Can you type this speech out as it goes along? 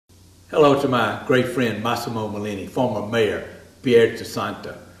Hello to my great friend Massimo Mallegni, former mayor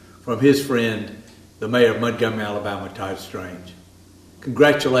Santa, from his friend, the mayor of Montgomery, Alabama, Todd Strange.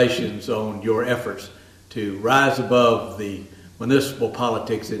 Congratulations on your efforts to rise above the municipal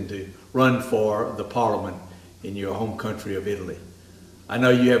politics and to run for the parliament in your home country of Italy. I know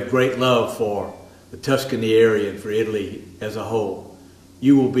you have great love for the Tuscany area and for Italy as a whole.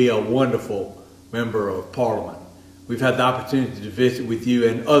 You will be a wonderful member of parliament. We've had the opportunity to visit with you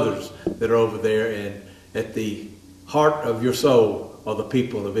and others that are over there, and at the heart of your soul are the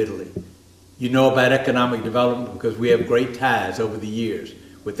people of Italy. You know about economic development because we have great ties over the years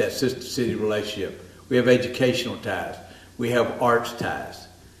with that sister-city relationship. We have educational ties. We have arts ties.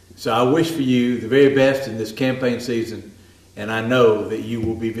 So I wish for you the very best in this campaign season, and I know that you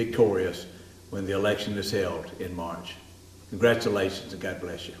will be victorious when the election is held in March. Congratulations and God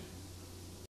bless you.